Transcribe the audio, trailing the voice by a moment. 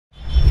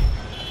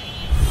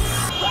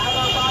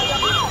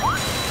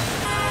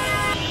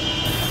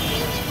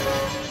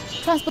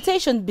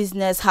Transportation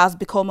business has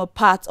become a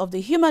part of the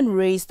human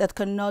race that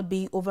cannot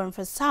be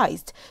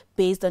overemphasized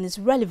based on its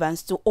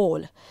relevance to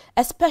all,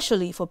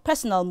 especially for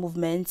personal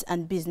movements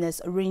and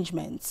business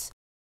arrangements.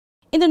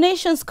 In the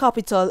nation's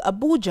capital,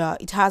 Abuja,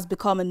 it has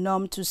become a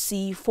norm to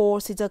see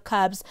four-seater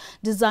cabs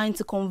designed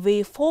to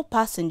convey 4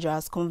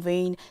 passengers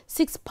conveying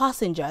 6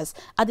 passengers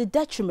at the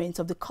detriment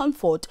of the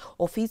comfort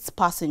of its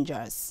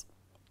passengers.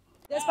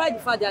 Despite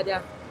the fact that they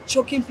are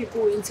choking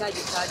people inside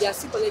the car, they are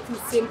still collecting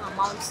the same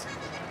amounts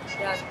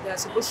they are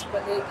supposed to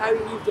carry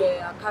if they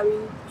are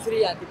carrying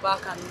 3 at the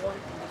back and 1 in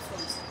the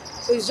front.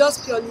 So it's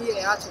just purely an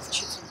act of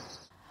cheating.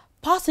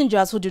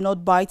 Passengers who do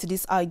not bite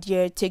this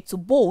idea take to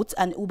Bolt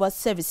and Uber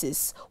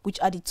services, which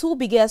are the 2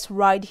 biggest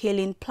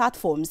ride-hailing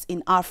platforms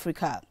in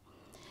Africa.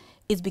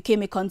 It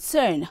became a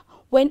concern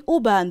when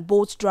Uber and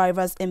Bolt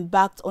drivers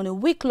embarked on a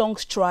week-long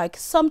strike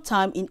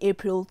sometime in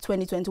April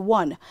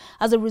 2021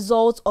 as a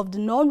result of the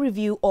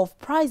non-review of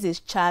prices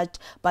charged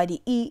by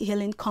the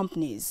e-hailing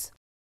companies.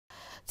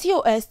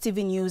 TOS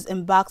TV News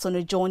embarks on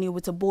a journey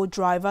with a Bolt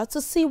driver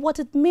to see what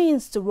it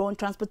means to run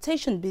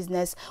transportation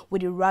business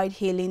with the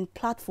ride-hailing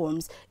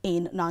platforms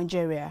in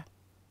Nigeria.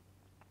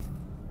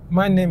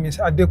 My name is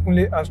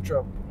Adekunle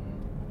Astrop.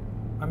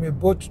 I'm a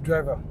boat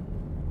driver.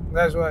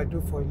 That's what I do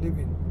for a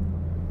living.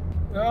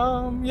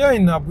 Here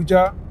in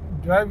Abuja,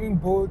 driving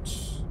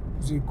boats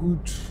is a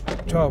good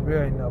job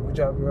here in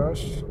Abuja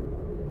because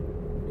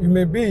you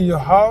may be in your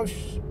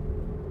house,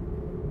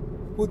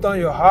 put on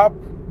your app,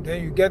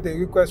 then you get a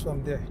request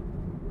from there.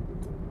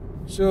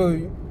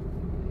 So,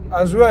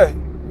 as well,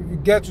 if you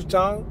get to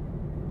town,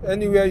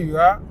 anywhere you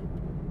are,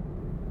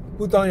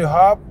 put on your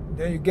app,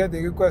 then you get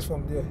a request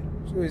from there.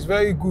 So it's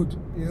very good.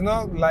 It's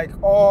not like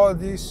all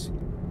this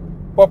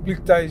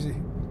public taxi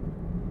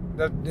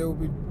that they will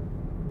be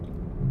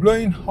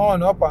blowing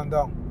horn up and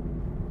down.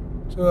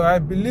 So I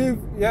believe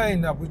here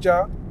in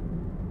Abuja,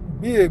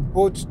 be a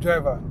boat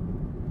driver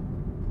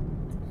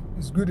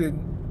is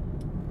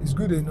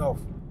good enough.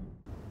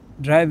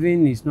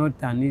 Driving is not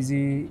an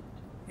easy,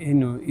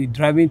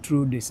 driving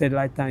through the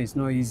satellite town is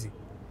not easy.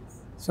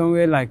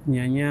 Somewhere like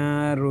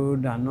Nyanya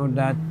Road and all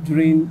that,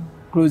 during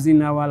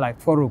closing hour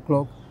like 4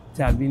 o'clock, it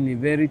has been a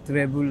very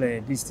terrible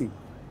distance.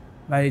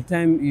 By the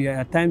time,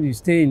 at times you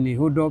stay in the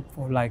hold up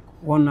for like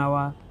 1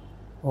 hour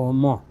or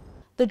more.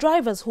 The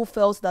drivers who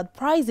felt that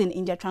pricing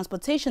in their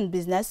transportation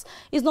business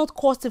is not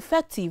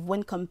cost-effective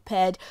when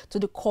compared to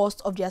the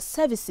cost of their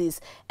services,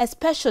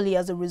 especially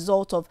as a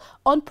result of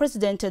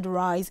unprecedented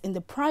rise in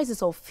the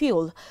prices of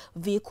fuel,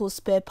 vehicle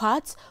spare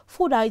parts,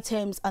 food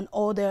items and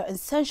other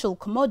essential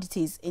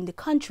commodities in the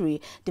country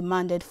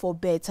demanded for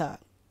better.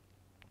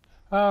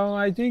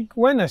 I think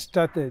when I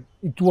started,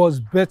 it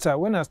was better.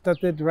 When I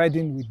started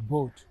riding with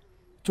Bolt,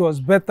 it was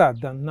better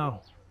than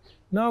now.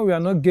 Now we are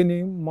not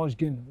gaining much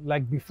gain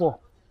like before.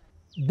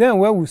 Then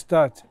when we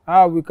start,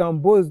 we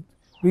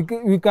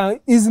can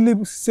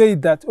easily say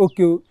that,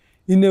 okay,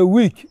 in a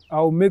week,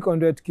 I'll make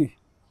 100K.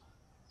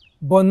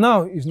 But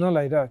now it's not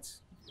like that.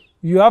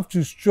 You have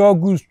to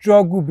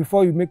struggle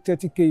before you make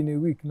 30K in a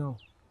week now.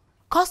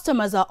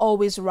 Customers are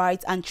always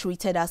right and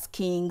treated as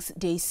kings,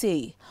 they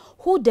say.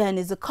 Who then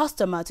is a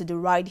customer to the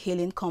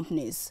ride-hailing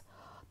companies?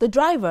 The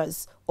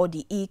drivers or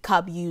the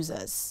e-cab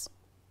users?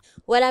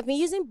 Well, I've been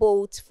using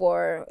Bolt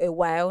for a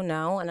while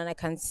now, and I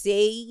can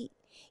say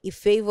it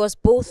favors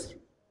both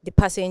the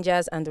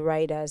passengers and the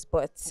riders,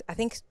 but I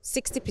think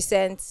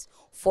 60%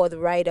 for the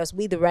riders,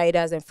 with the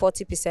riders, and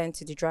 40%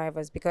 to the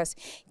drivers, because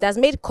it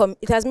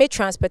has made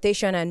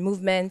transportation and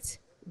movement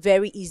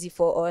very easy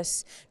for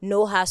us.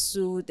 No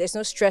hassle, there's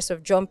no stress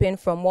of jumping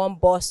from one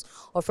bus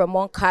or from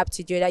one cab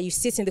to the other. You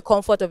sit in the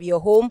comfort of your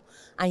home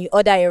and you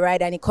order a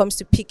ride and it comes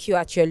to pick you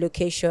at your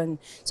location.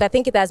 So I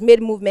think it has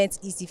made movement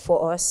easy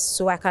for us.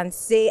 So I can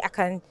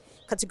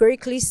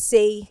categorically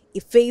say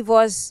it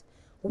favors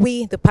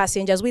we, the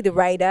passengers, we, the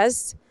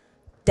riders,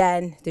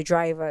 than the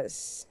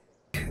drivers.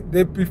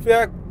 They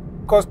prefer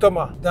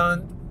customer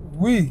than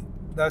we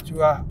that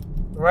you are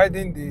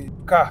riding the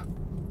car.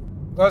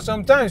 Because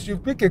sometimes you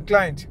pick a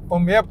client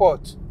from the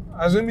airport,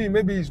 assuming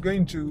maybe he's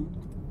going to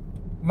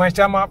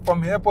Maitama,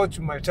 from the airport to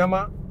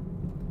Maitama.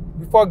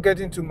 Before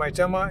getting to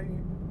Maitama,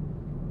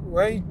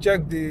 when you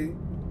check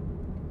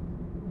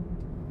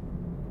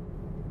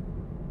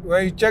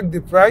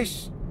the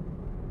price,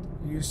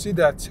 you see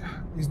that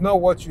it's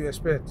not what you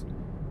expect.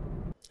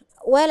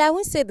 Well, I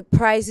wouldn't say the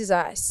prices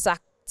are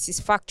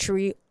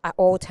satisfactory at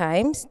all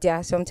times. There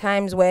are some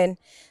times when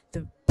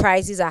the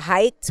prices are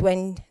hiked,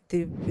 when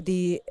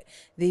the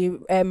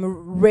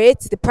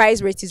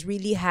price rate is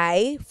really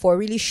high for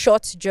really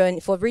short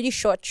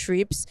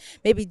trips,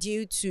 maybe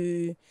due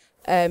to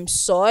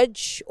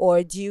surge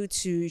or due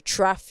to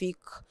traffic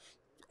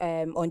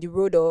on the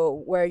road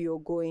or where you're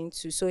going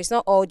to. So it's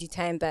not all the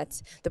time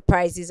that the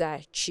prices are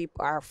cheap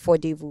or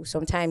affordable.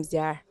 Sometimes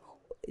the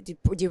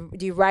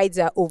rides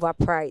are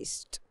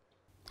overpriced.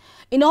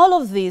 In all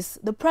of this,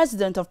 the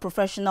president of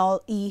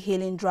Professional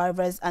E-Hailing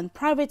Drivers and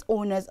Private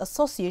Owners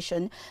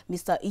Association,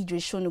 Mr.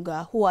 Idris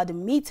Shonuga, who had a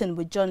meeting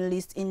with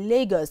journalists in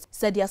Lagos,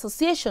 said the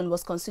association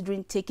was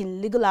considering taking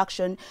legal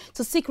action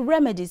to seek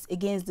remedies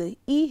against the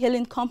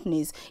e-hailing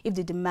companies if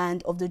the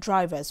demand of the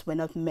drivers were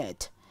not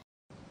met.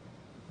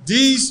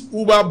 This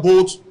Uber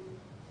Bolt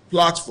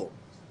platform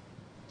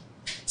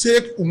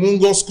take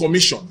humongous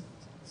commission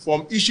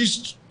from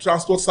each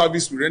transport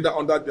service we render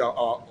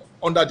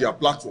under their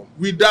platform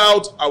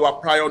without our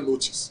prior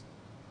notice.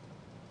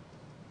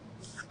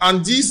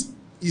 And this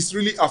is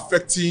really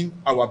affecting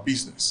our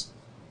business.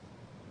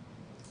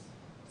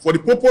 For the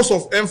purpose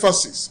of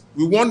emphasis,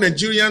 we want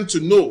Nigerians to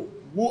know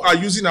who are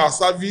using our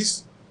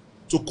service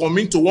to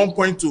commit to one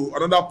point to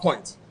another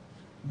point,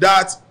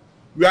 that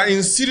we are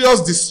in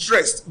serious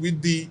distress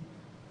with the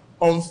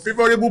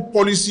unfavorable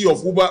policy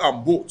of Uber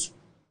and Bolt.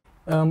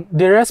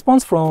 The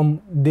response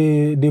from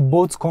the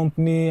Bolt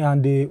company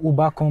and the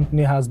Uber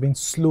company has been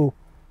slow.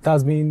 It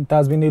has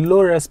been a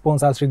low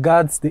response as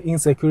regards the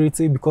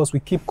insecurity, because we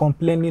keep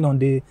complaining on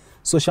the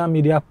social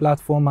media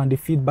platform and the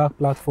feedback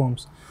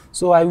platforms.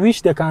 So I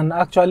wish they can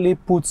actually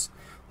put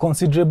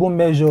considerable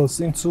measures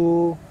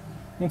into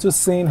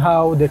seeing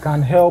how they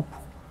can help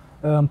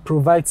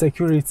provide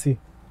security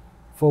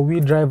for we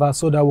drivers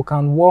so that we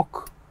can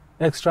work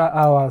extra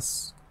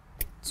hours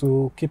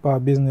to keep our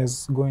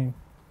business going.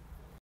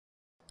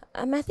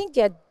 I think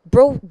they're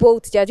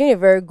both. They're doing a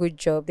very good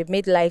job. They've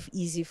made life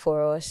easy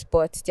for us,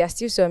 but there are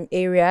still some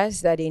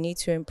areas that they need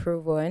to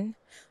improve on.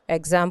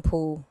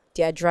 Example,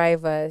 their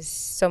drivers.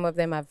 Some of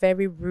them are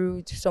very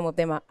rude. Some of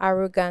them are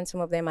arrogant.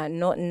 Some of them are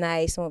not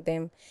nice. Some of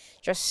them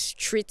just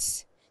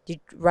treat the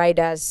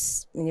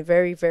riders in a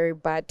very, very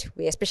bad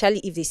way, especially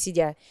if they see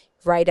their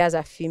riders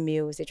are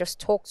females. They just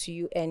talk to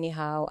you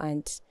anyhow,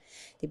 and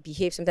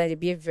sometimes they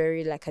behave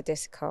very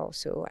lackadaisical.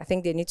 So I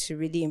think they need to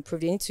really improve.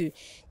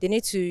 They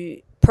need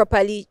to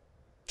properly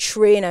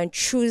train and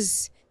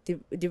choose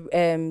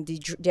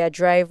their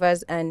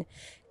drivers and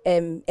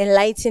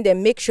enlighten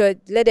them.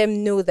 Let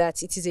them know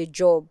that it is a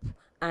job,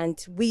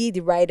 and we,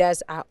 the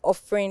riders, they're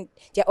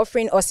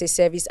offering us a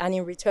service, and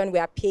in return we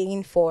are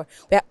paying for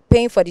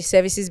the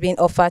services being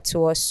offered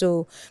to us.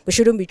 So we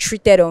shouldn't be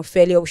treated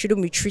unfairly, or we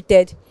shouldn't be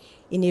treated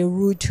in a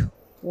rude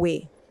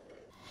way.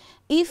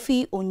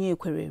 Ife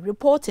Onyekwere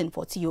reporting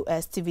for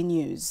TOS TV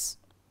News.